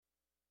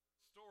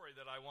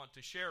story that I want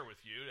to share with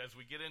you as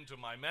we get into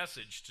my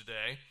message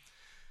today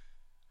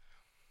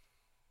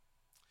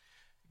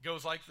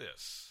goes like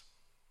this.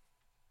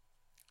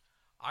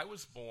 I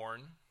was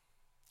born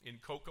in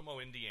Kokomo,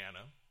 Indiana,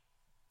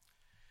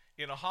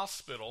 in a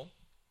hospital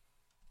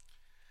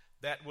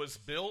that was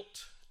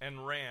built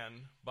and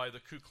ran by the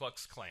Ku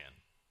Klux Klan.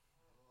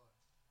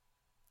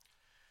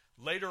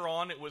 Later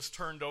on, it was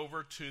turned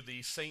over to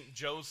the St.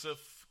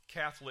 Joseph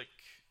Catholic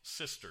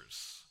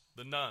Sisters,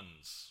 the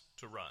nuns,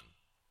 to run.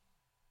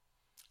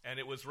 And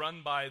it was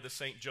run by the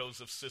St.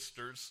 Joseph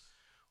Sisters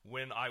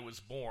when I was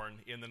born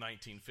in the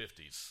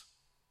 1950s.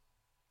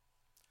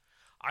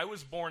 I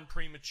was born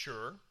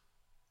premature,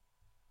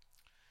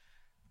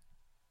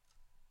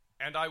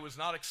 and I was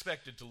not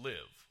expected to live.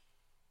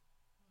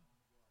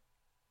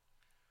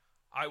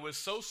 I was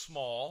so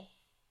small,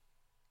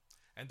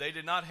 and they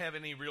did not have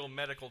any real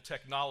medical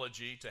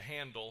technology to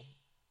handle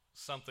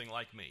something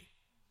like me.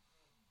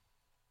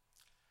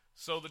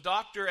 So the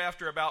doctor,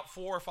 after about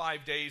 4 or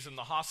 5 days in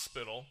the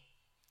hospital,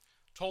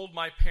 told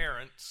my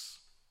parents,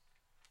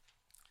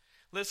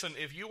 listen,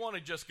 if you want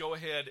to just go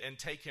ahead and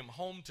take him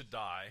home to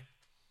die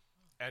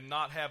and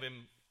not have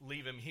him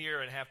leave him here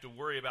and have to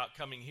worry about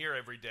coming here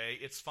every day,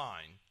 it's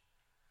fine.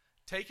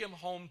 Take him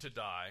home to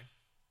die,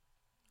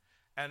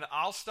 and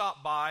I'll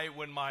stop by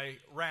when my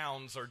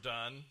rounds are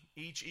done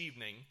each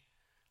evening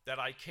that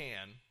I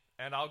can,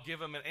 and I'll give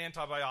him an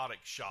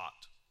antibiotic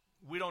shot.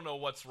 We don't know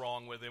what's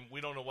wrong with him. We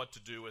don't know what to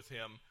do with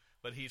him,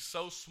 but he's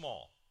so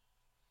small.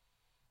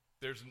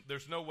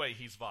 There's no way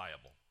he's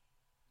viable.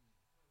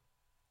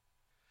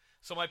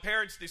 So my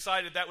parents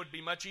decided that would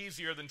be much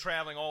easier than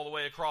traveling all the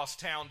way across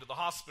town to the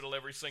hospital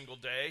every single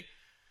day.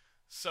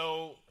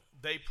 So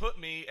they put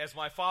me, as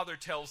my father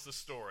tells the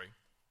story,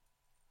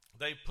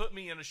 they put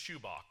me in a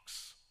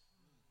shoebox.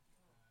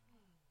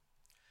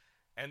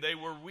 And they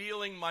were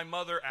wheeling my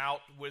mother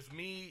out with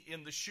me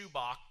in the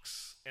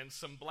shoebox and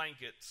some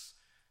blankets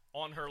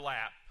on her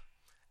lap.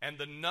 And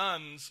the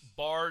nuns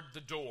barred the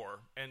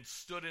door and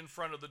stood in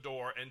front of the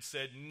door and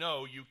said,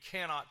 no, you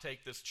cannot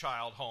take this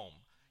child home.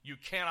 You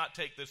cannot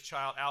take this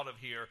child out of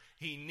here.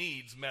 He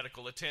needs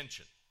medical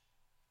attention.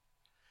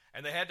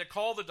 And they had to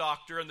call the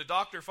doctor, and the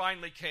doctor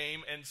finally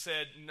came and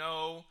said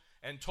no,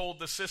 and told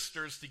the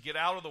sisters to get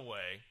out of the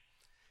way.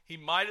 He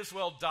might as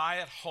well die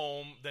at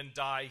home than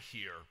die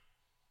here.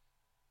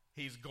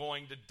 He's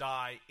going to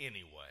die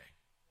anyway.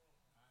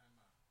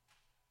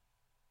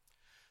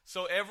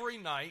 So every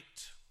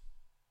night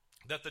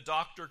that the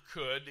doctor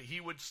could,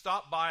 he would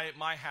stop by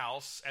my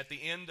house at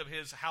the end of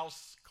his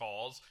house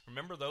calls.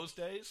 Remember those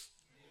days?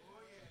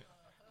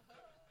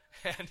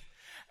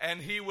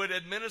 And he would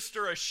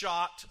administer a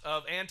shot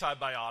of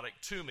antibiotic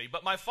to me.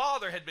 But my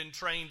father had been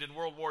trained in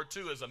World War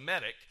II as a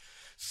medic.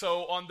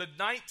 So on the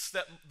nights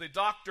that the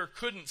doctor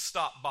couldn't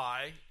stop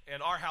by,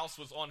 and our house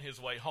was on his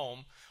way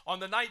home, on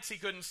the nights he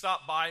couldn't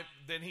stop by,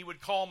 then he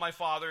would call my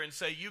father and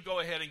say, you go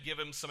ahead and give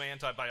him some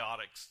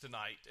antibiotics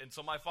tonight. And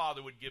so my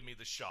father would give me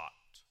the shot.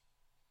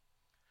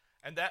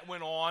 And that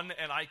went on,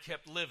 and I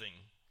kept living.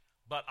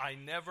 But I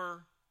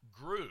never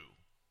grew.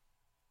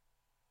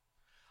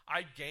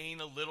 I'd gain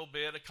a little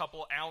bit, a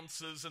couple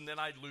ounces, and then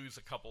I'd lose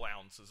a couple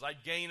ounces.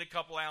 I'd gain a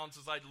couple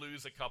ounces, I'd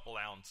lose a couple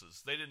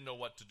ounces. They didn't know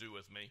what to do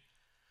with me.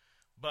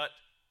 But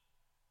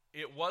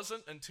it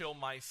wasn't until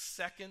my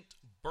second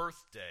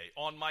birthday.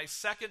 On my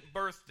second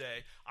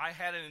birthday, I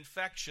had an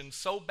infection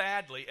so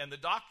badly, and the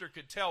doctor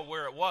could tell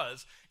where it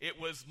was. It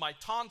was my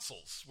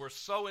tonsils were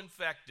so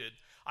infected.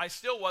 I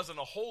still wasn't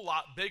a whole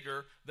lot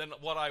bigger than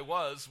what I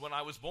was when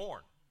I was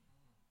born.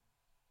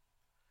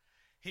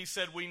 He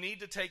said, we need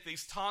to take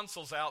these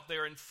tonsils out.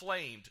 They're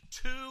inflamed.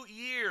 2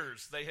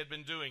 years they had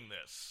been doing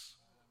this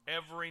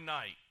every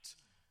night.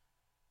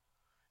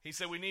 He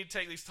said, we need to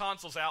take these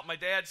tonsils out. My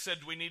dad said,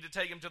 we need to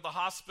take him to the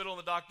hospital.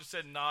 And the doctor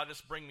said, nah,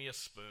 just bring me a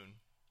spoon.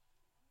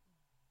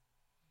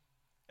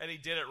 And he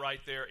did it right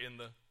there in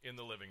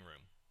the living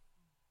room.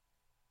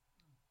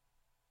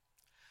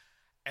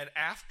 And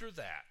after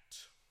that,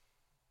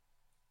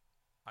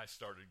 I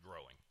started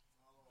growing.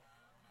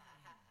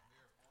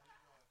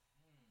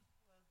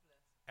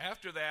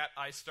 After that,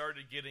 I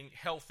started getting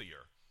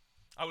healthier.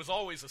 I was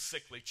always a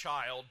sickly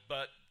child,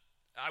 but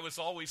I was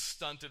always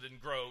stunted in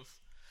growth.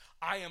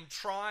 I am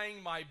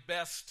trying my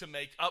best to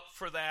make up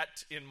for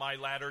that in my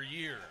latter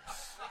years.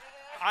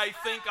 I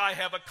think I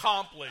have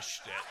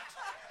accomplished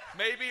it.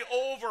 Maybe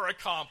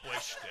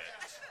over-accomplished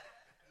it.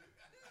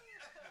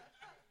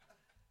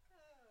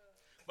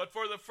 But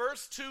for the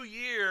first 2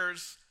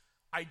 years,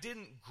 I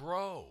didn't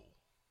grow.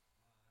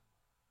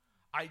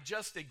 I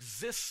just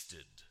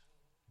existed,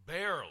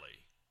 barely.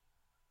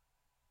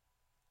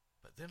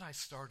 But then I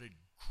started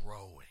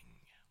growing.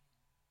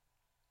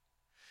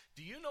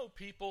 Do you know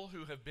people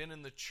who have been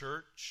in the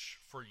church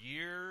for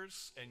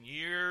years and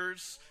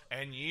years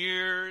and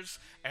years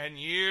and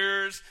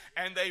years,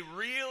 and they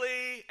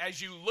really,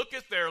 as you look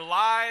at their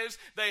lives,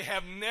 they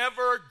have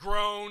never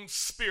grown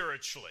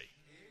spiritually?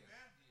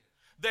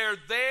 They're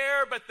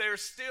there, but they're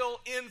still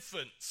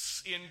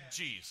infants in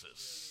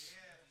Jesus.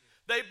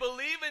 They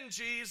believe in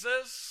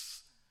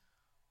Jesus,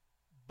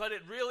 but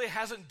it really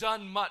hasn't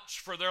done much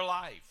for their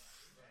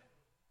life.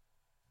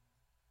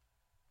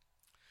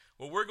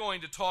 Well, we're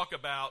going to talk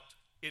about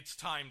it's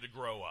time to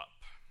grow up.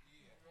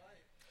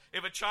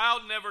 If a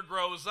child never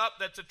grows up,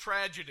 that's a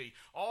tragedy.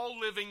 All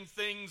living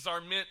things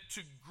are meant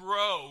to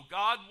grow.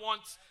 God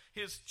wants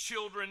his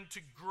children to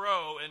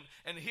grow.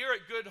 And here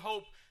at Good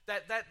Hope,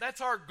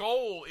 that's our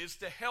goal, is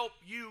to help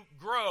you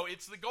grow.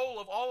 It's the goal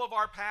of all of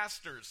our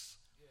pastors,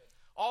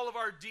 all of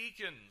our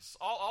deacons,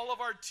 all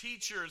of our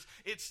teachers.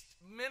 It's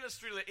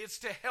ministry. It's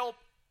to help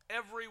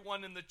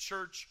everyone in the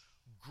church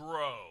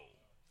grow.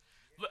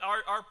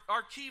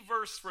 Our key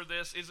verse for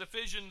this is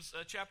Ephesians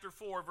chapter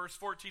 4, verse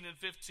 14 and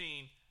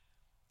 15.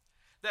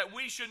 That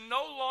we should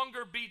no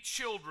longer be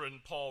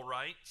children, Paul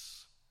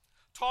writes,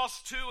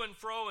 tossed to and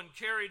fro and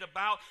carried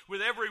about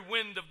with every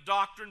wind of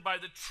doctrine by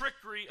the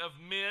trickery of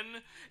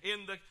men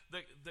in the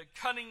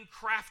cunning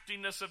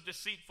craftiness of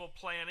deceitful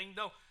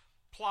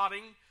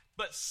plotting,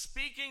 but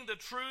speaking the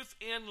truth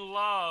in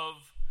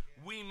love,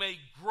 we may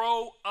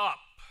grow up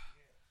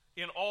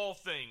in all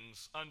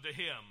things unto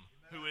him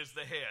who is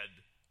the head,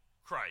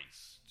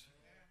 Christ.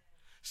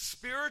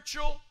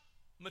 Spiritual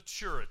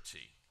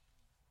maturity.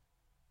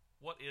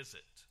 What is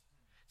it?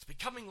 It's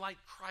becoming like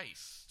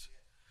Christ.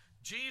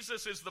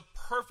 Jesus is the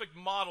perfect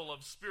model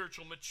of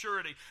spiritual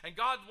maturity, and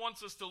God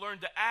wants us to learn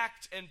to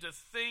act and to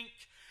think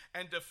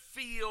and to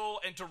feel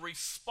and to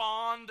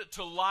respond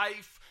to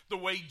life the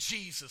way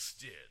Jesus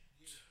did.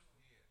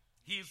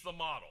 He's the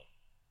model.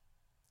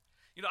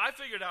 You know, I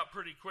figured out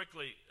pretty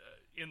quickly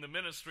in the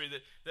ministry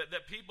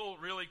that people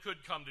really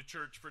could come to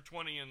church for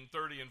 20 and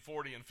 30 and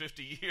 40 and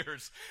 50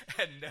 years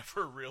and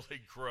never really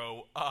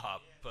grow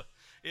up.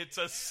 It's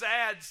a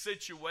sad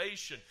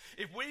situation.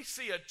 If we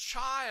see a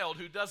child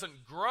who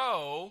doesn't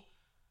grow,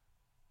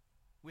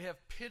 we have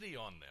pity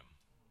on them.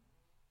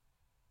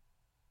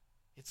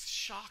 It's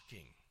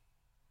shocking.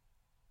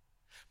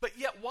 But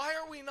yet, why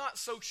are we not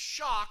so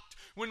shocked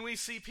when we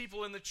see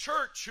people in the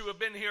church who have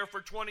been here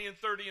for 20 and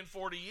 30 and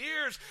 40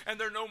 years and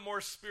they're no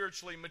more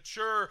spiritually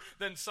mature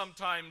than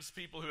sometimes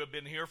people who have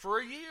been here for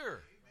a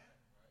year?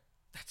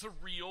 That's a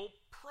real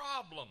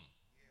problem.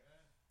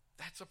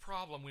 That's a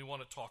problem we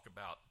want to talk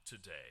about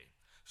today.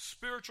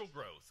 Spiritual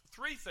growth.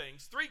 3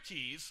 things, 3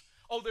 keys.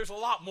 Oh, there's a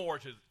lot more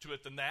to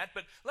it than that,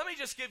 but let me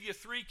just give you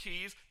 3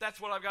 keys.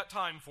 That's what I've got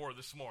time for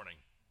this morning.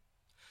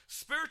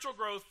 Spiritual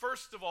growth,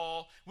 first of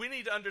all, we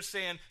need to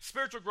understand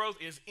spiritual growth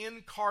is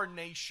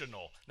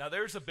incarnational. Now,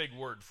 there's a big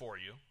word for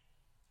you.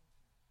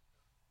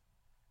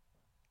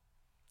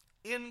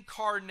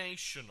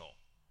 Incarnational.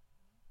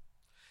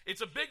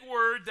 It's a big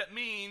word that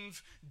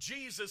means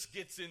Jesus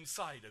gets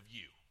inside of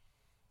you.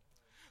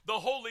 The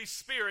Holy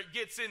Spirit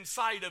gets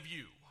inside of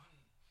you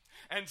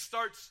and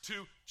starts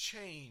to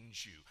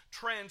change you,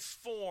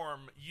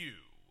 transform you.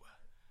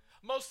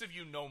 Most of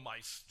you know my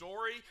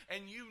story,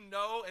 and you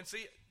know, and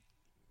see,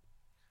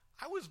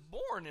 I was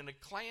born in a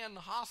Klan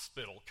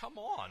hospital. Come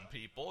on,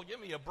 people,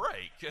 give me a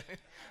break.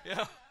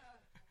 Yeah,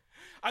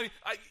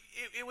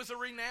 it was a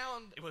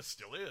renowned, it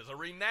still is, a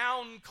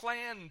renowned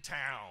Klan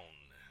town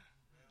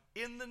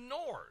in the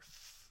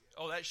north.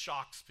 Oh, that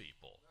shocks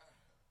people.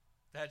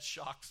 That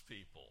shocks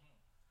people.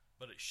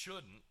 But it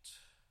shouldn't,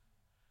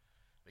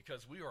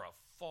 because we are a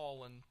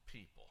fallen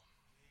people.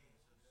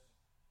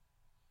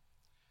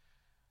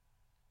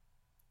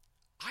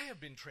 I have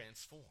been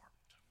transformed.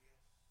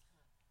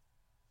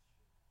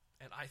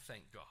 And I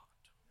thank God.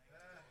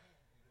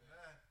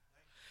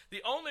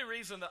 The only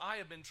reason that I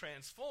have been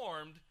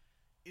transformed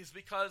is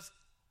because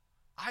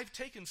I've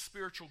taken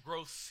spiritual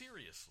growth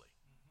seriously.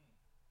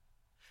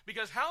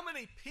 Because how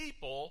many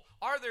people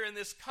are there in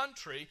this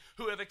country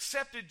who have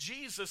accepted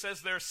Jesus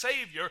as their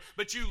Savior,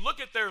 but you look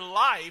at their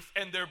life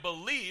and their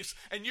beliefs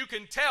and you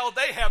can tell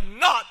they have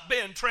not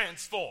been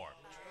transformed?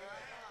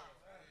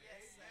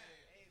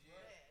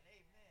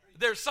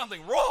 There's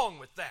something wrong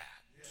with that.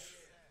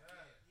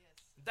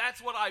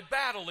 That's what I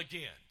battle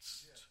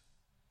against.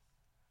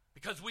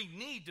 Because we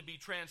need to be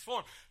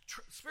transformed.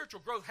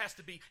 Spiritual growth has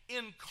to be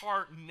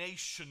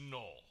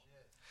incarnational.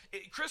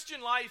 Christian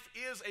life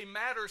is a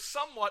matter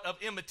somewhat of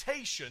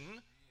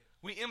imitation.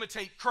 We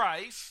imitate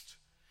Christ.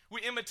 We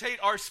imitate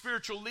our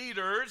spiritual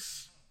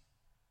leaders.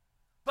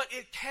 But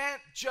it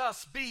can't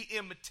just be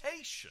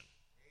imitation.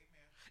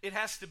 It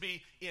has to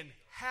be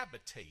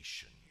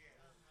inhabitation.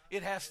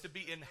 It has to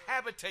be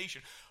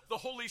inhabitation. The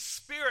Holy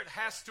Spirit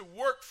has to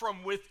work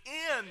from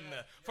within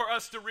for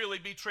us to really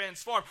be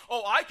transformed.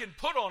 Oh, I can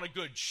put on a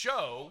good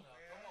show,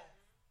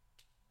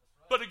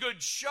 but a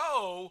good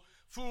show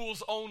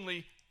fools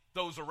only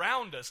those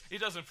around us. It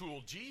doesn't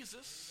fool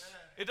Jesus.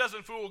 It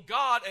doesn't fool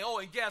God. And,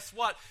 and guess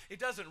what? It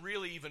doesn't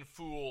really even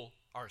fool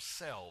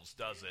ourselves,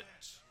 does it?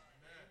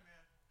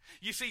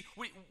 You see,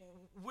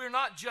 we're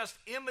not just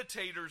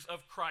imitators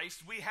of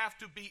Christ. We have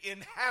to be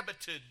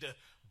inhabited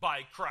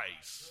by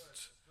Christ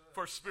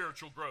for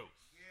spiritual growth.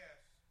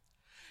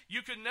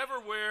 You can never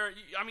wear,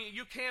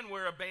 you can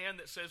wear a band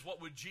that says,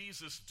 "What would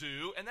Jesus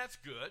do?" And that's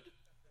good.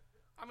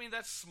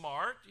 That's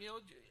smart,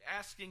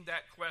 asking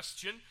that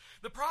question.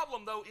 The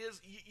problem, though, is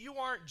you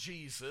aren't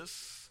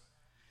Jesus.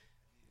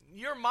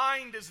 your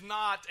mind is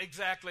not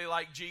exactly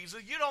like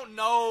Jesus. You don't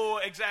know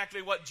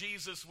exactly what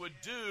Jesus would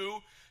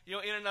do,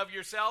 in and of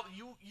yourself.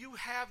 You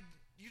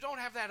don't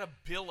have that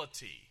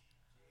ability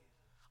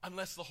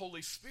unless the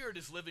Holy Spirit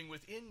is living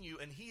within you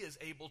and he is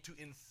able to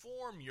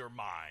inform your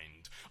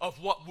mind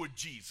of what would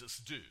Jesus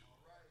do.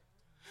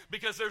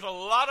 Because there's a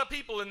lot of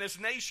people in this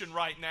nation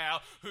right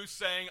now who's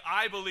saying,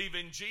 I believe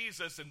in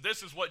Jesus and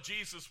this is what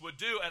Jesus would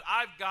do, and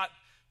I've got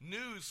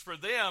news for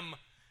them.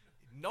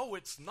 No,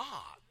 it's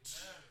not.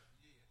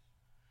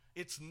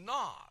 It's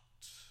not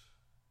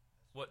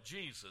what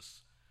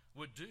Jesus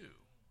would do.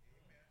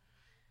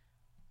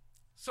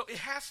 So it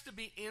has to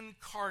be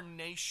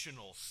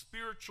incarnational,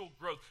 spiritual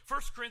growth.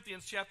 1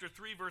 Corinthians chapter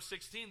 3, verse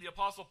 16, the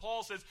Apostle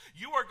Paul says,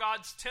 you are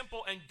God's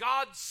temple and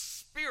God's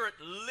Spirit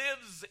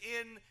lives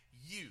in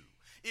you.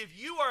 If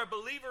you are a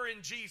believer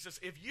in Jesus,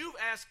 if you've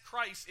asked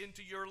Christ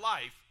into your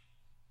life,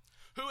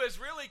 who has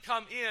really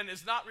come in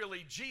is not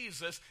really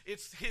Jesus,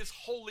 it's his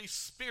Holy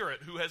Spirit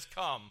who has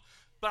come.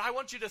 But I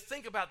want you to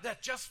think about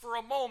that just for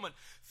a moment.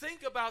 Think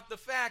about the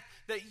fact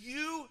that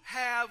you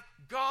have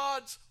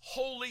God's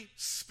Holy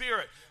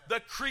Spirit,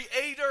 the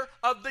creator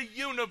of the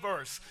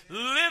universe,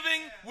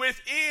 living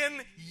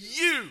within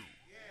you.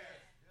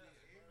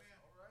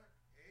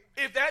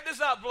 If that does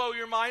not blow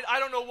your mind, I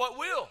don't know what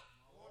will.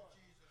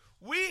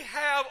 We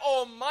have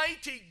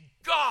Almighty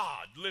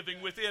God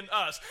living within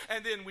us,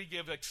 and then we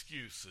give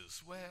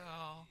excuses.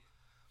 Well,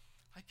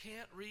 I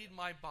can't read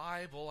my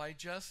Bible. I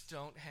just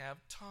don't have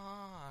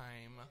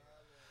time.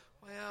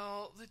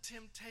 Well, the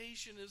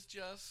temptation is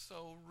just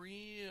so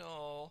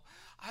real.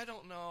 I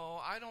don't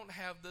know. I don't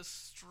have the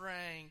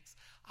strength.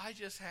 I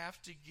just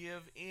have to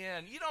give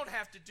in. You don't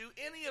have to do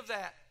any of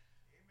that.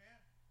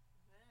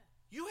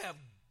 You have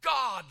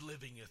God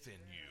living within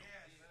you.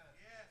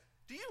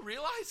 Do you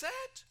realize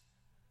that?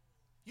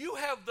 You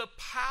have the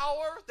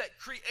power that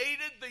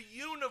created the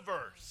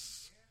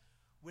universe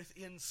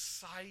within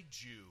inside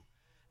you.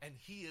 And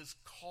he is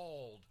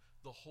called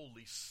the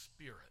Holy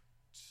Spirit.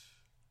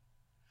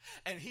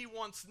 And he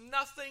wants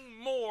nothing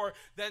more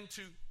than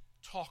to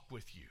talk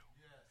with you,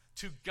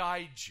 to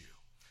guide you,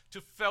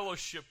 to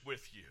fellowship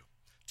with you,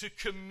 to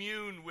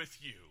commune with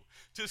you,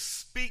 to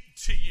speak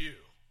to you.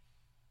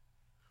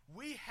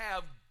 We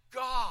have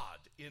God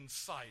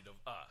inside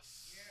of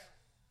us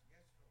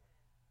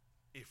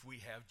if we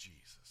have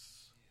Jesus.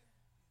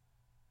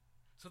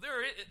 So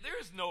there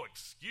is no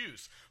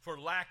excuse for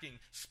lacking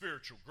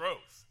spiritual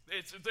growth.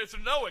 There's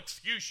no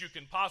excuse you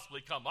can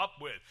possibly come up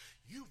with.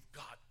 You've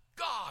got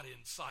God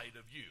inside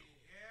of you.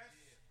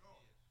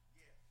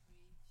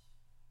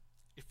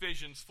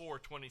 Ephesians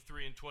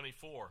 4:23 and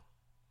 24.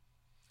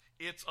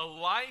 It's a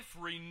life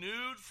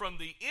renewed from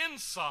the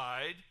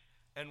inside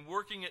and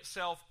working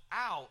itself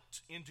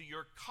out into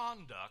your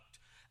conduct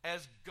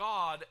as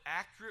God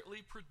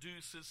accurately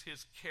produces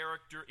his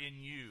character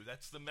in you.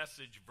 That's the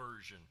Message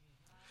version.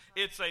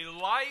 It's a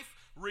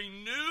life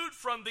renewed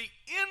from the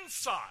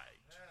inside.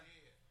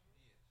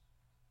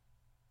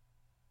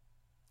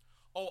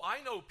 Oh,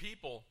 I know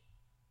people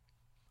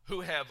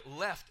who have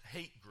left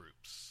hate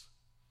groups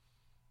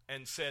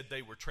and said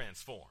they were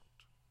transformed.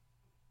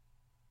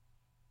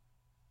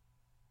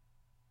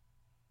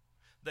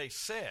 They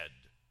said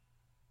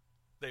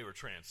they were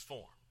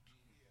transformed.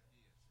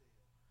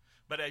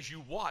 But as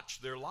you watch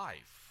their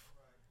life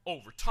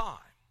over time,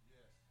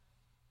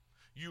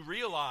 you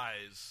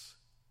realize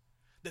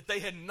that they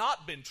had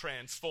not been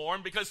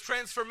transformed, because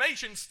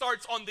transformation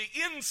starts on the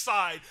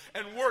inside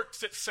and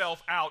works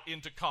itself out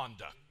into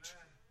conduct.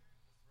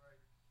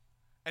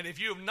 And if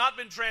you have not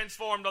been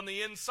transformed on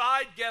the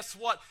inside, guess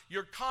what?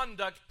 Your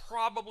conduct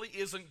probably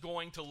isn't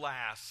going to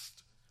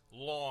last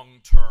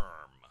long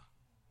term.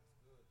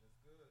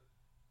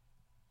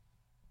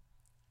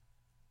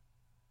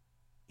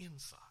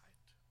 Inside.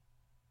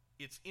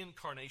 It's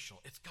incarnational.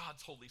 It's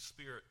God's Holy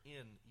Spirit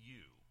in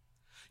you.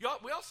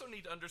 We also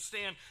need to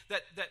understand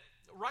that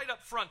right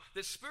up front,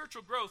 that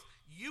spiritual growth,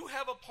 you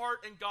have a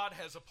part and God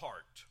has a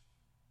part.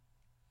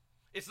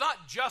 It's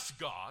not just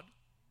God,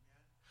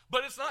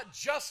 but it's not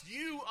just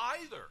you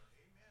either.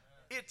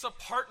 It's a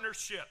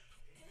partnership.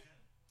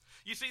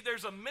 You see,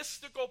 there's a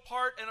mystical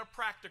part and a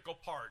practical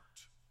part.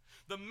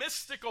 The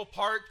mystical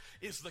part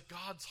is that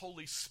God's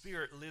Holy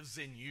Spirit lives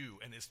in you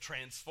and is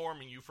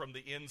transforming you from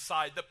the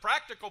inside. The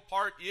practical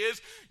part is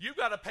you've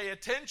got to pay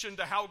attention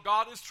to how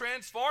God is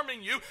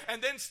transforming you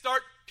and then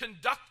start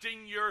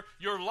conducting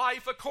your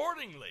life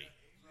accordingly.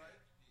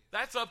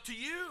 That's up to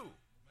you.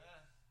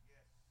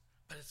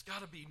 But it's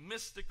got to be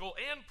mystical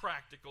and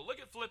practical. Look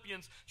at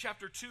Philippians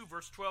chapter 2,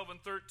 verse 12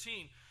 and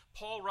 13.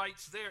 Paul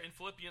writes there in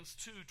Philippians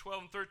 2,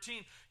 12 and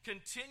 13,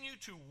 continue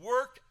to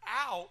work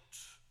out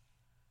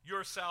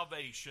your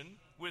salvation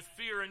with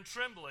fear and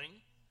trembling,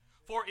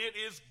 for it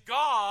is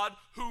God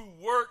who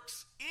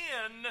works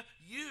in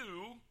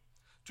you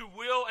to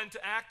will and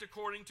to act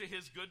according to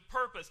his good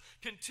purpose.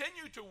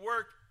 Continue to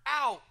work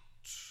out.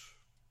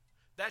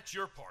 That's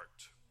your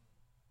part.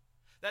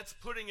 That's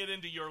putting it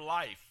into your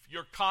life,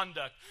 your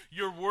conduct,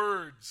 your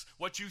words,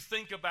 what you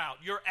think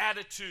about, your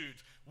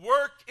attitudes.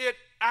 Work it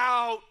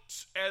out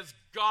as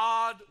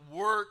God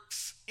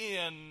works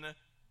in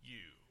you.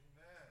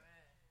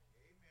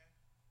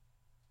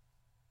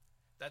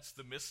 That's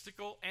the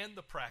mystical and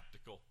the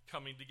practical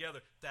coming together.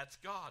 That's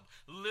God.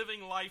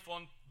 Living life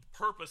on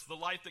purpose, the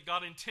life that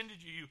God intended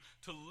you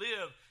to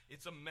live.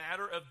 It's a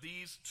matter of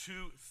these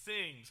two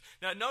things.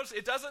 Now notice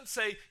it doesn't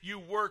say you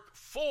work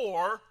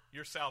for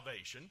your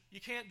salvation.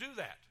 You can't do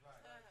that.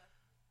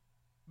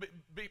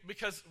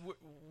 Because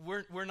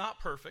we're not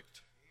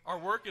perfect. Our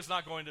work is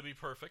not going to be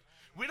perfect.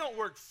 We don't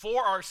work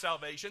for our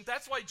salvation.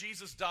 That's why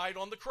Jesus died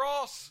on the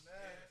cross.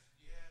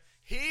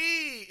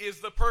 He is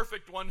the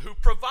perfect one who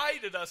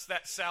provided us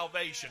that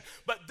salvation.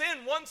 But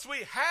then once we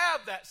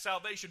have that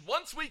salvation,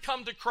 once we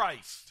come to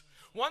Christ,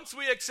 once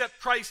we accept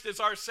Christ as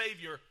our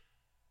Savior,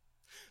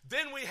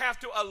 then we have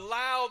to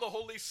allow the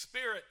Holy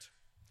Spirit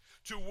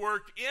to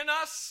work in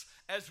us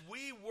as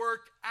we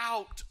work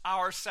out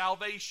our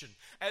salvation,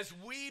 as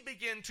we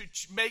begin to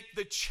make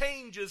the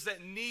changes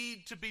that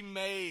need to be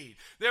made.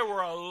 There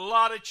were a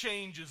lot of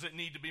changes that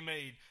needed to be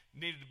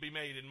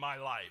made in my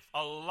life.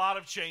 A lot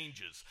of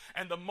changes.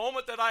 And the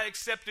moment that I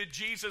accepted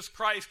Jesus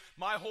Christ,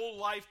 my whole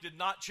life did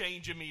not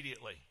change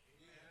immediately.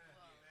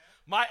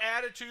 My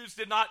attitudes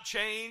did not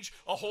change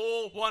a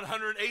whole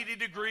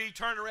 180-degree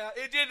turnaround.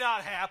 It did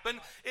not happen.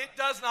 It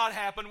does not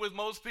happen with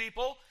most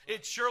people.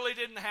 It surely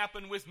didn't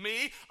happen with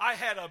me. I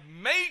had a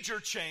major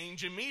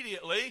change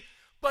immediately,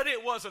 but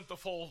it wasn't the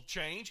full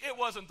change. It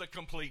wasn't the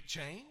complete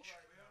change.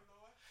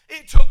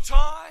 It took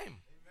time.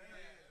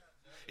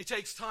 It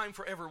takes time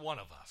for every one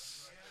of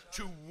us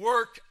to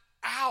work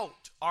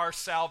out our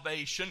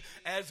salvation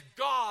as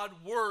God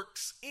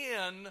works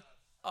in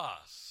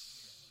us.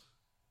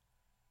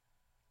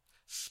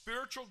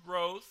 Spiritual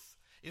growth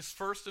is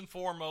first and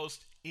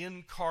foremost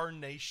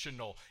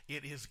incarnational.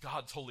 It is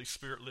God's Holy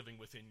Spirit living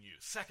within you.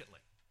 Secondly,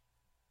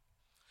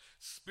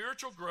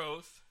 spiritual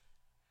growth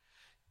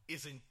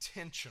is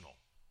intentional.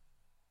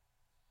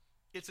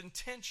 It's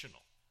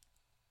intentional.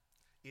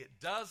 It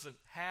doesn't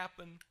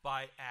happen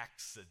by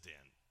accident.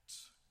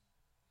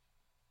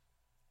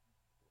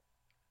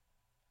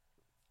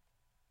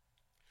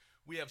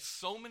 We have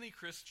so many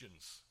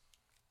Christians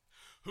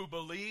who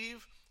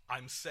believe,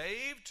 I'm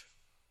saved,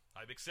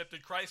 I've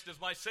accepted Christ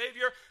as my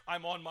Savior,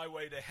 I'm on my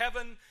way to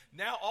heaven.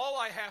 Now all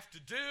I have to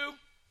do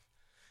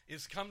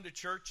is come to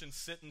church and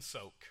sit and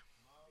soak.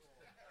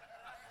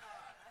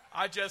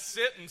 I just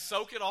sit and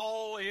soak it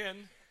all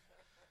in,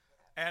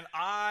 and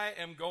I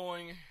am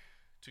going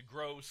to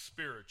grow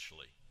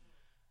spiritually.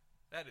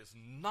 That is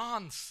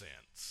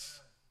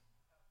nonsense.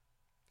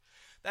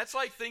 That's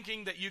like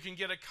thinking that you can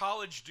get a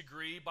college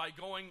degree by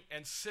going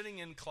and sitting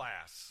in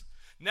class,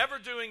 never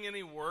doing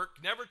any work,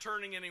 never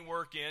turning any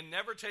work in,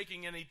 never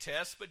taking any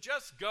tests, but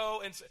just go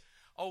and say,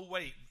 oh,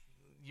 wait,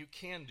 you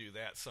can do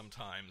that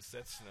sometimes.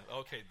 That's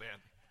okay, man.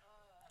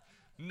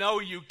 No,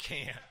 you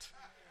can't.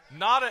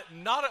 Not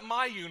at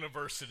my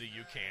university,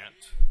 you can't.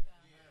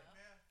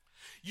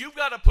 You've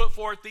got to put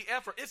forth the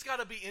effort. It's got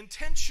to be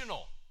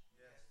intentional.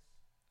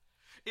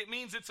 It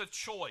means it's a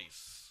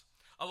choice.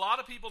 A lot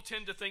of people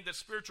tend to think that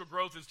spiritual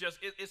growth is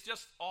it's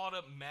just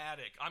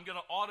automatic. I'm going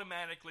to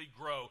automatically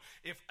grow.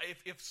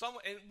 If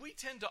someone, and we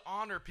tend to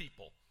honor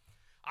people.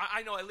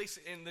 I know at least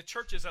in the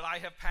churches that I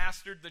have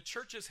pastored, the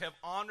churches have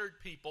honored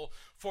people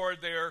for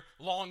their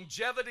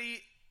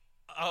longevity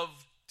of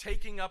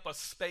taking up a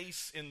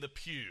space in the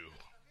pew.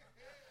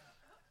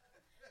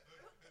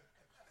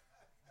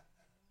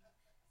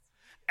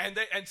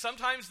 And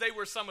sometimes they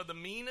were some of the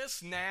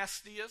meanest,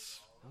 nastiest,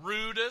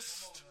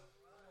 rudest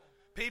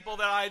people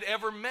that I'd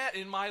ever met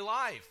in my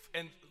life.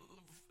 And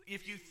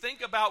if you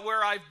think about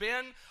where I've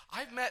been,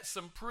 I've met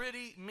some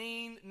pretty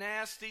mean,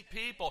 nasty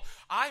people.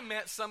 I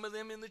met some of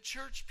them in the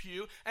church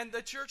pew, and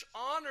the church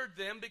honored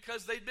them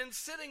because they'd been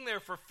sitting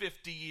there for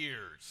 50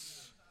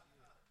 years.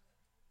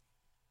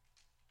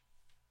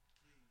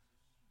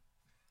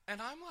 And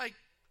I'm like,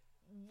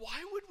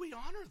 why would we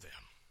honor them?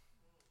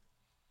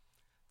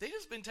 They've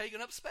just been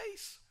taking up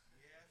space.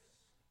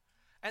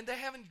 And they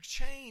haven't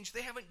changed.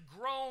 They haven't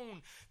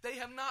grown. They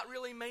have not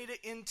really made it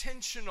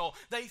intentional.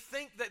 They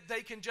think that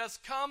they can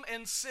just come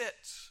and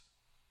sit.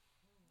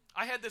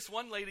 I had this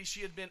one lady,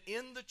 she had been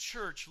in the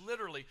church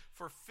literally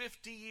for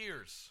 50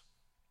 years.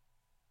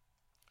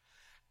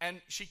 And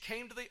she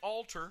came to the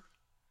altar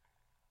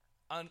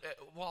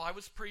while I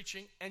was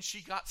preaching, and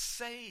she got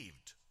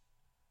saved.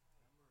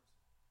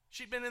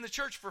 She'd been in the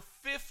church for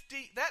 50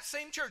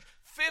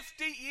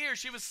 years.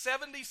 She was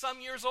 70-some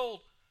years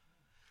old.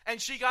 And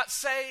she got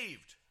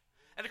saved.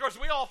 And of course,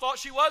 we all thought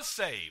she was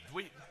saved.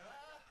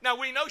 Now,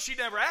 we know she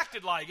never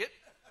acted like it,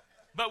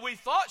 but we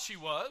thought she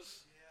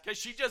was, because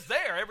she's just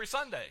there every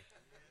Sunday.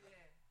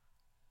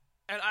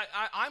 And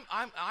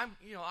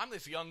I'm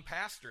this young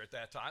pastor at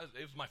that time.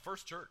 It was my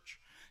first church.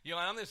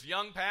 I'm this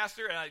young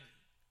pastor,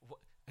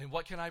 and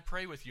what can I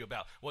pray with you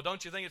about? Well,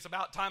 don't you think it's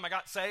about time I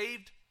got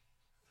saved?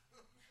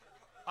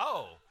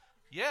 Oh,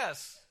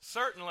 yes,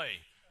 certainly.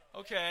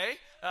 Okay,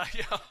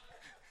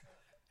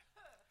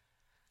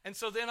 And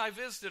so then I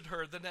visited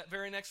her the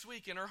very next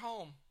week in her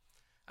home.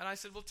 And I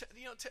said, well,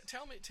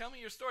 tell me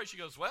your story. She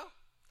goes, well,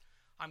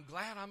 I'm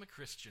glad I'm a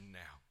Christian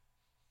now.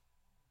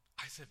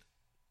 I said,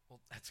 well,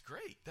 that's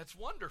great. That's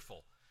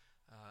wonderful.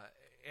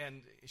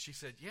 And she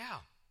said, yeah.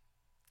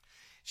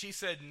 She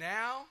said,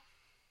 now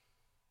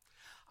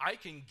I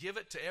can give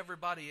it to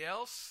everybody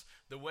else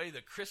the way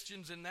the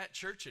Christians in that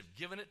church have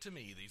given it to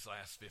me these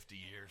last 50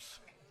 years.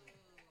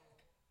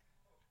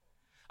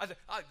 I said,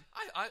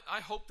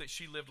 I hope that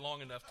she lived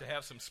long enough to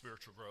have some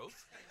spiritual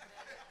growth.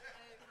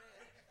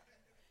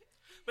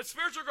 But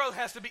spiritual growth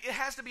has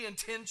to be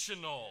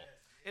intentional.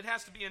 It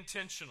has to be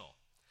intentional.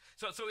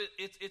 So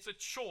it's a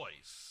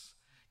choice.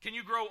 Can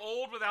you grow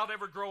old without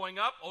ever growing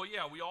up? Oh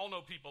yeah, we all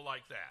know people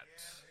like that.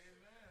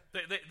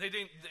 Yeah, they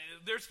didn't.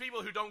 There's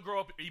people who don't grow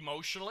up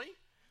emotionally.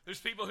 There's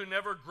people who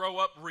never grow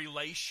up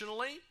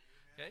relationally.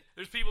 Okay?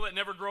 There's people that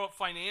never grow up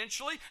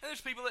financially, and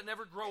there's people that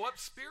never grow up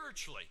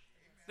spiritually.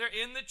 They're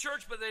in the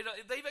church, but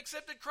they've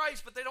accepted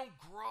Christ, but they don't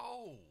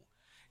grow.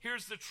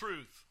 Here's the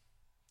truth.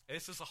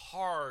 This is a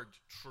hard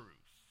truth.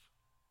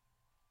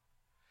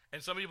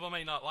 And some people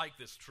may not like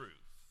this truth,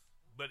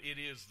 but it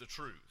is the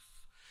truth.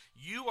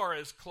 You are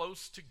as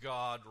close to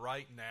God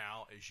right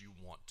now as you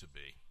want to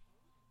be.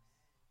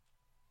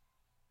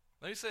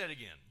 Let me say it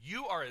again.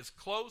 You are as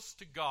close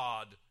to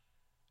God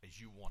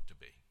as you want to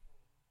be.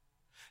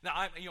 Now,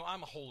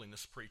 I'm a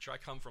holiness preacher. I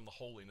come from the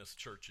holiness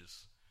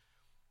churches.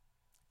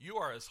 You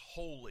are as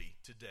holy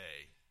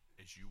today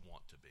as you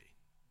want to be.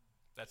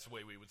 That's the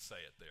way we would say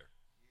it there.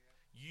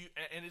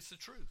 And it's the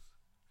truth.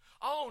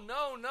 Oh,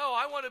 no,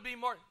 I want to be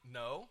more.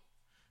 No,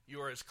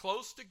 you are as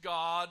close to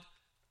God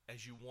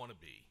as you want to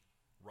be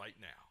right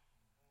now.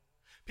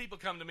 People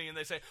come to me and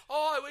they say,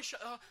 oh, I wish,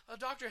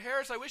 Dr.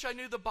 Harris, I wish I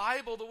knew the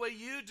Bible the way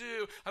you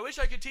do. I wish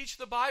I could teach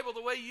the Bible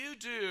the way you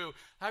do.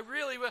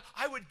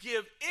 I would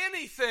give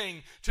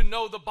anything to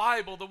know the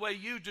Bible the way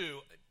you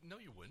do. No,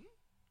 you wouldn't.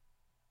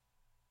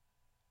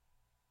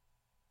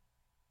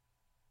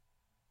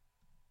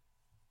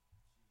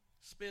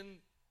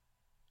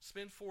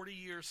 Spend 40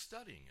 years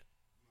studying it.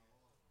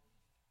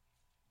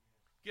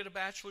 Get a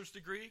bachelor's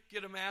degree,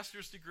 get a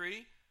master's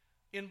degree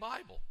in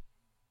Bible.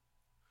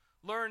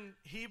 Learn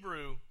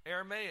Hebrew,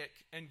 Aramaic,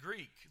 and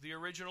Greek, the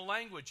original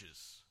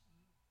languages,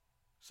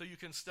 so you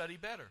can study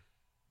better.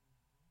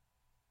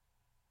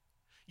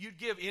 You'd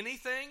give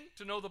anything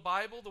to know the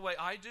Bible the way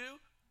I do?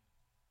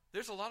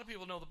 There's a lot of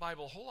people who know the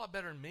Bible a whole lot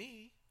better than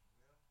me.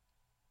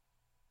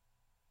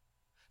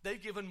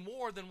 They've given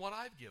more than what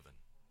I've given.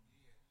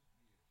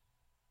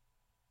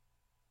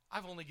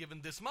 I've only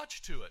given this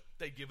much to it.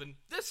 They've given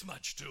this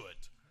much to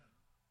it.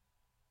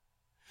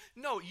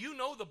 No, you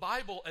know the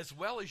Bible as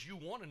well as you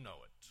want to know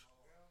it.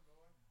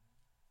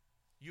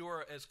 You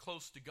are as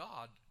close to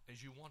God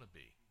as you want to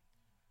be.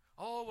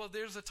 Oh, well,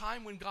 there's a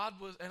time when God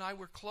and I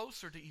were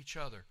closer to each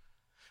other.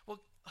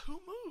 Well,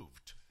 who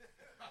moved?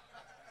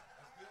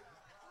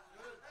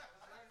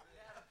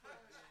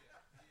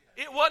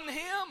 It wasn't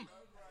him.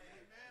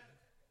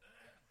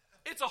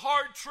 It's a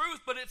hard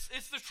truth, but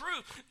it's the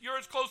truth. You're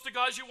as close to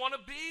God as you want to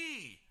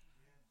be.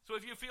 So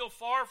if you feel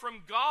far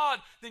from God,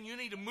 then you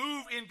need to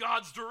move in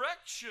God's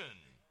direction.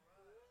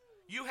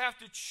 You have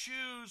to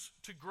choose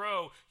to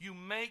grow. You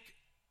make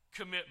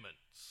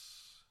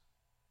commitments.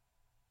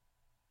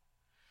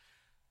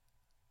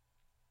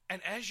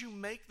 And as you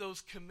make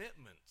those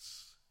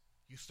commitments,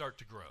 you start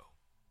to grow.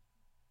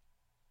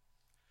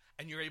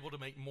 And you're able to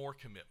make more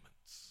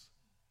commitments.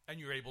 And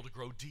you're able to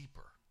grow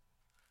deeper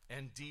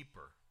and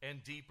deeper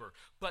and deeper.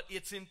 But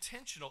it's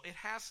intentional. It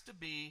has to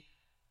be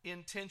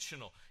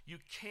intentional. You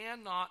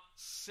cannot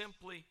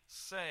simply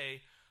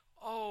say,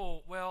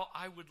 oh, well,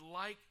 I would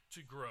like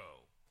to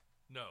grow.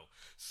 No.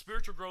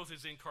 Spiritual growth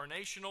is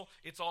incarnational.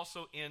 It's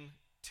also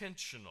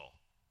intentional.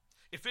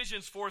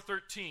 Ephesians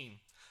 4:13,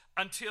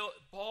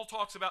 Paul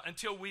talks about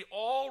until we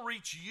all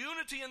reach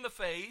unity in the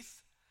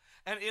faith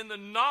and in the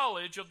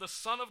knowledge of the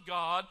Son of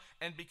God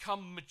and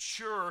become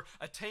mature,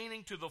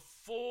 attaining to the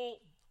full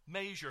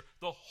measure,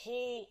 the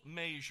whole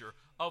measure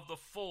of the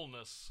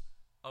fullness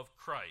of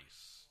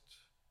Christ.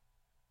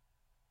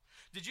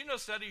 Did you know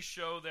studies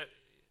show that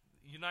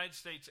the United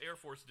States Air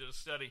Force did a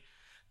study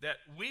that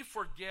we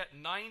forget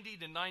 90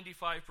 to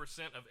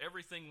 95% of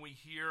everything we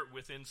hear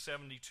within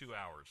 72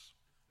 hours?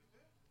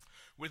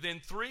 Within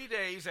 3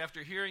 days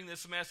after hearing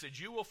this message,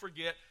 you will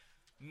forget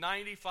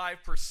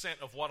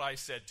 95% of what I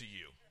said to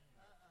you.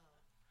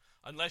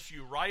 Unless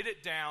you write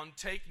it down,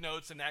 take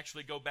notes, and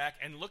actually go back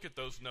and look at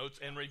those notes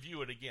and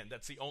review it again.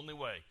 That's the only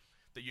way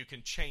that you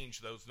can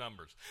change those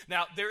numbers.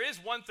 Now, there is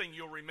one thing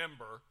you'll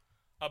remember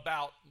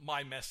about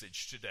my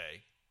message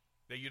today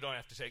that you don't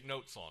have to take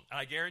notes on. And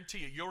I guarantee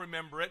you, you'll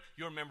remember it.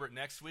 You'll remember it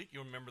next week.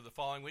 You'll remember the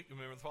following week. You'll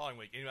remember the following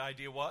week. Any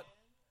idea what?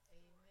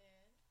 Amen.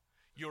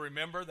 You'll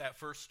remember that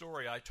first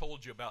story I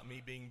told you about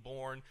me being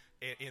born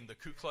in the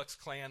Ku Klux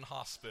Klan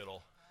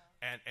hospital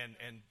and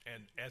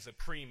as a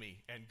preemie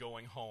and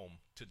going home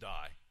to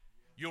die.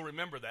 You'll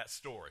remember that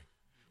story.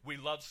 We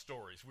love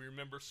stories. We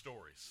remember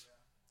stories.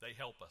 They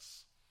help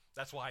us.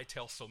 That's why I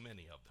tell so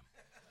many of them.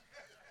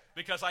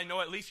 Because I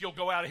know at least you'll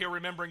go out of here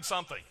remembering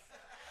something.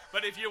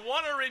 But if you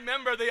want to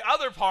remember the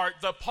other part,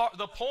 the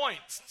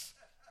points,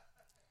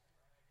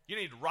 you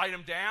need to write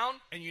them down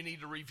and you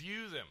need to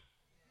review them.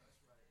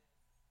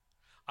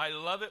 I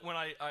love it when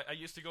I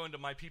used to go into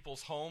my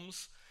people's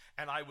homes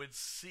and I would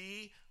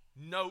see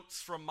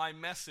notes from my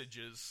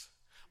messages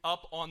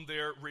up on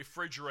their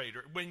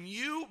refrigerator. When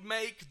you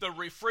make the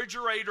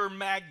refrigerator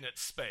magnet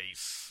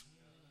space,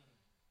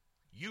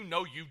 you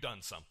know you've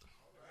done something.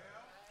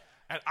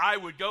 And I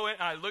would go in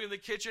and I look in the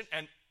kitchen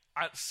and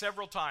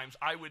several times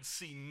I would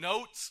see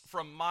notes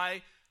from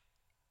my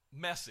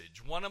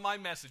message. One of my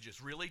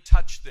messages really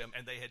touched them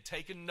and they had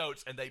taken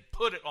notes and they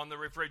put it on the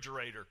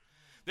refrigerator.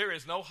 There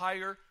is no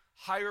higher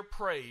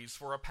praise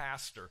for a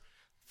pastor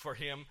for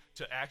him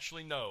to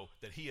actually know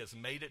that he has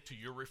made it to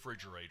your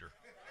refrigerator.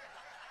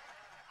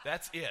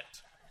 That's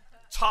it.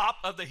 Top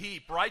of the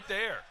heap right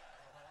there.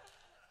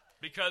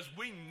 Because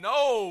we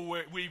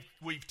know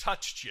we've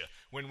touched you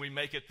when we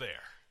make it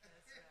there.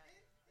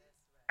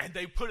 And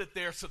they put it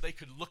there so they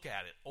could look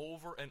at it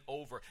over and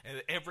over.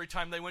 And every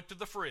time they went to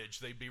the fridge,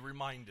 they'd be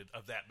reminded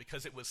of that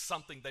because it was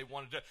something they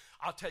wanted to.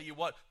 I'll tell you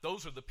what,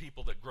 those are the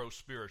people that grow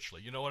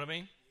spiritually. You know what I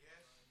mean?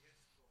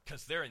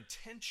 Because they're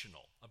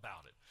intentional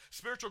about it.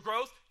 Spiritual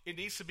growth, it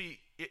needs to be,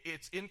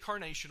 it's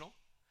incarnational.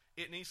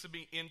 It needs to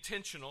be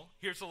intentional.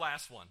 Here's the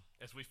last one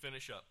as we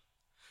finish up.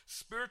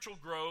 Spiritual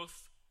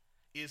growth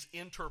is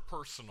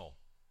interpersonal.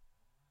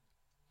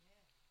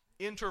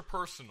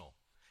 Interpersonal.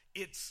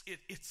 It's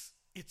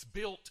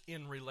built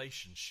in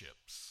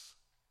relationships.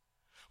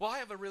 Well, I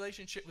have a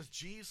relationship with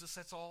Jesus.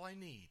 That's all I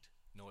need.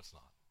 No, it's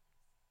not.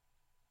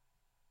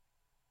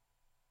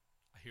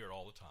 I hear it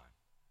all the time.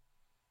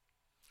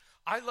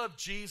 I love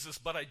Jesus,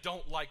 but I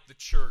don't like the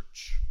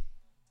church.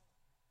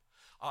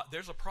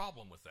 There's a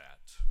problem with that.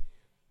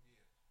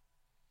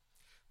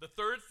 The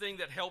third thing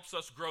that helps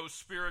us grow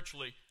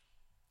spiritually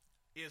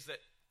is that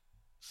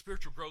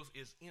spiritual growth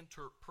is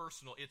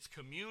interpersonal. It's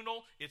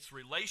communal. It's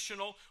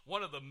relational.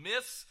 One of the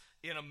myths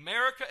in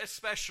America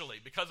especially,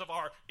 because of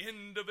our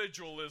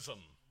individualism,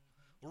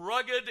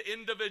 rugged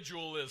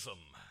individualism,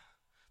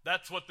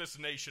 that's what this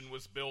nation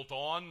was built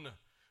on.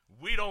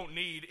 We don't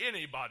need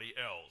anybody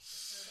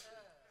else.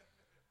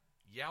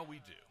 Yeah, we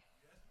do.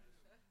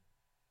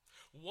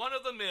 One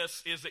of the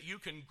myths is that you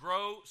can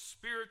grow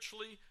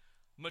spiritually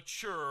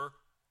mature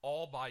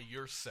all by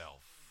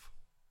yourself.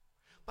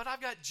 But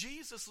I've got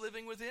Jesus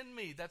living within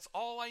me. That's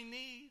all I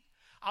need.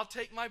 I'll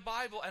take my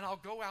Bible and I'll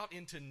go out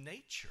into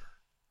nature.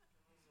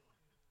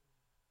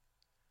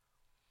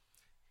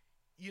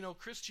 You know,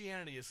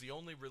 Christianity is the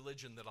only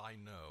religion that I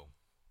know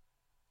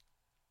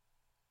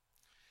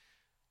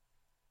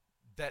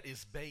that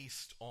is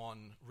based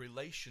on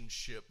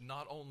relationship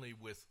not only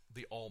with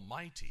the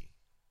Almighty,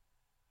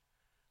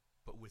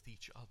 but with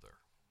each other.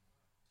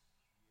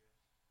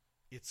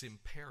 It's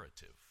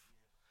imperative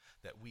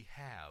that we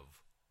have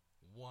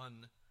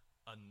one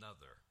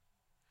another.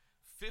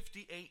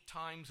 58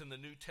 times in the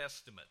New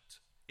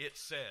Testament it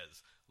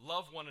says,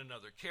 love one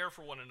another, care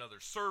for one another,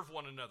 serve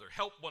one another,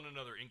 help one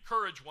another,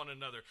 encourage one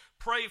another,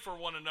 pray for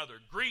one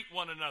another, greet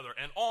one another,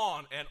 and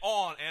on and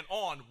on and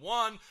on,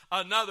 one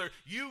another.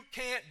 You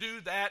can't do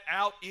that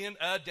out in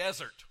a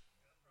desert.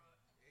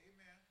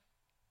 Amen.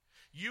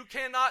 You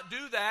cannot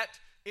do that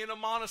in a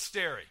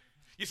monastery.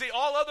 You see,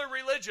 all other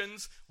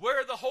religions,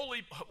 where the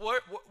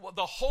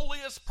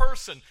holiest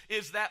person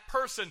is that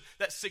person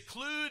that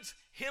secludes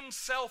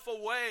himself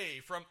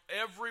away from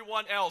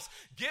everyone else.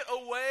 Get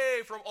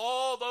away from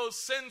all those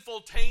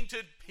sinful,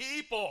 tainted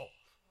people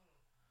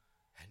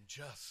and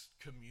just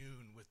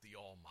commune with the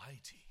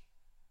Almighty.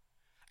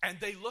 And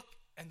they look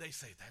and they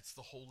say, that's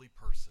the holy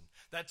person.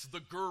 That's the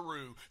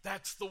guru.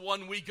 That's the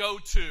one we go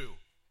to.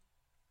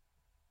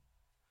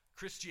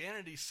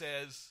 Christianity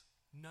says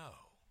no.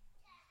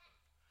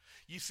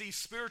 You see,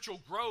 spiritual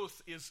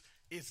growth is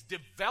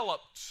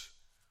developed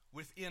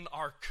within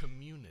our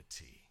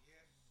community.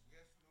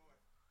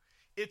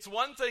 It's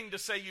one thing to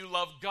say you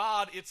love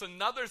God. It's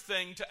another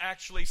thing to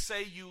actually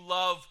say you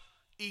love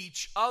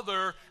each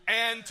other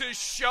and to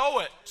show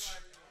it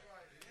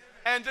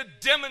and to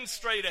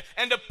demonstrate it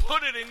and to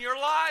put it in your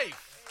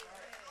life.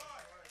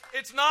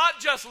 It's not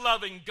just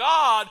loving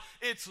God,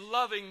 it's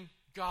loving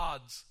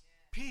God's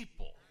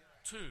people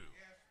too.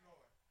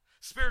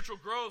 Spiritual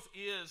growth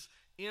is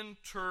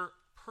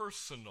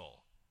interpersonal.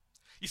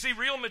 You see,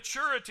 real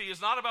maturity is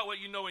not about what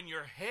you know in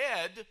your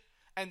head,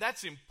 and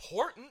that's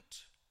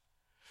important,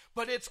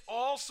 but it's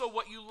also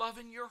what you love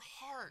in your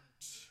heart.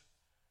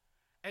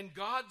 And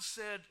God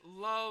said,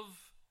 love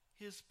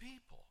his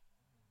people.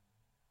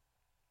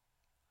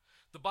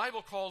 The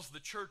Bible calls the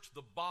church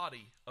the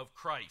body of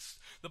Christ.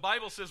 The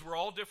Bible says we're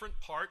all different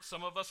parts.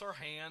 Some of us are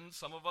hands,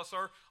 some of us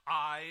are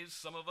eyes,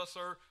 some of us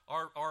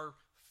are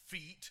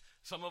feet,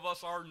 some of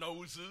us are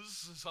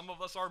noses, some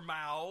of us are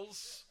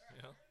mouths.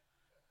 You know?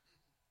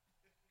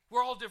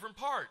 We're all different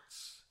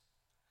parts.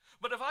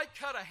 But if I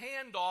cut a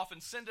hand off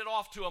and send it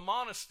off to a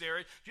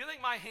monastery, do you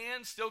think my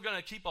hand's still going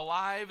to keep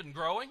alive and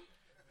growing?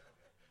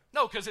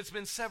 No, because it's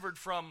been severed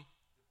from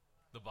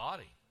the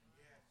body.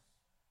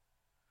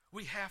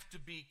 We have to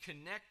be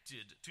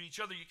connected to each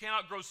other. You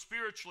cannot grow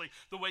spiritually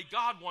the way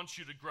God wants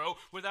you to grow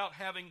without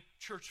having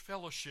church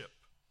fellowship.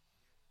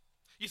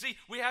 You see,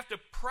 we have to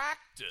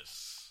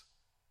practice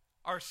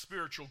our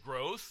spiritual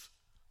growth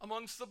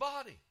amongst the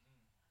body.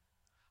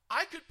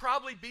 I could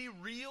probably be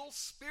real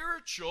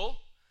spiritual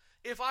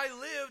if I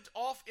lived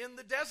off in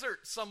the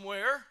desert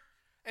somewhere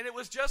and it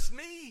was just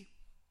me.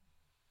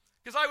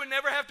 Because I would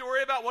never have to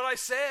worry about what I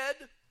said.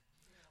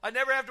 I'd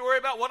never have to worry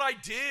about what I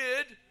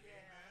did.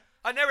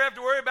 I'd never have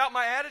to worry about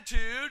my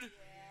attitude.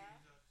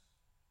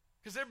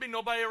 Because there'd be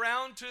nobody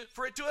around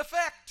for it to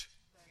affect.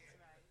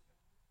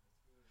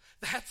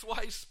 That's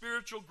why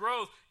spiritual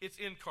growth, it's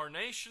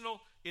incarnational,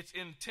 it's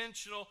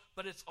intentional,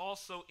 but it's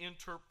also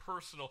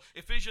interpersonal.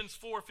 Ephesians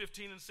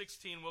 4:15 and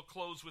 16 will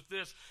close with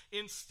this.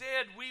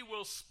 Instead, we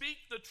will speak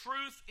the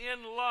truth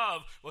in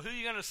love. Well, who are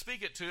you going to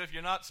speak it to if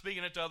you're not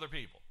speaking it to other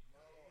people?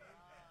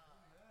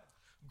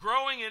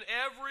 Growing in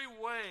every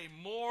way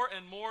more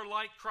and more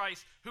like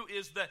Christ, who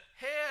is the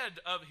head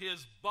of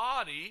his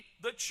body,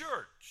 the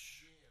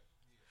church.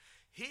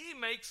 He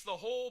makes the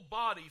whole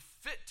body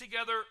fit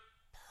together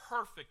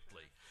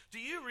perfectly. Do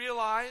you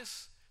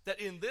realize that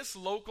in this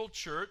local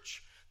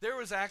church, there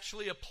was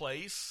actually a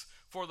place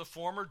for the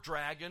former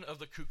dragon of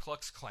the Ku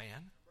Klux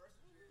Klan?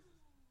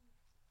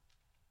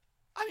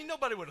 I mean,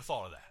 nobody would have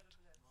thought of that.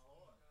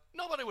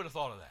 Nobody would have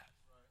thought of that.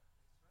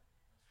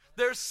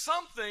 There's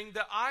something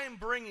that I'm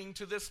bringing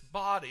to this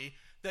body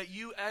that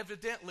you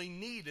evidently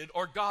needed,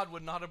 or God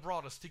would not have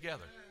brought us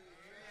together.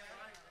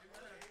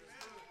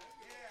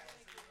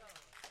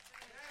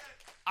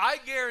 I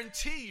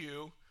guarantee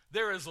you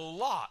there is a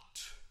lot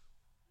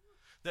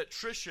that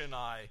Tricia and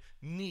I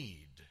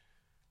need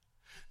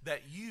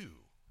that you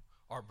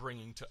are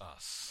bringing to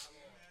us.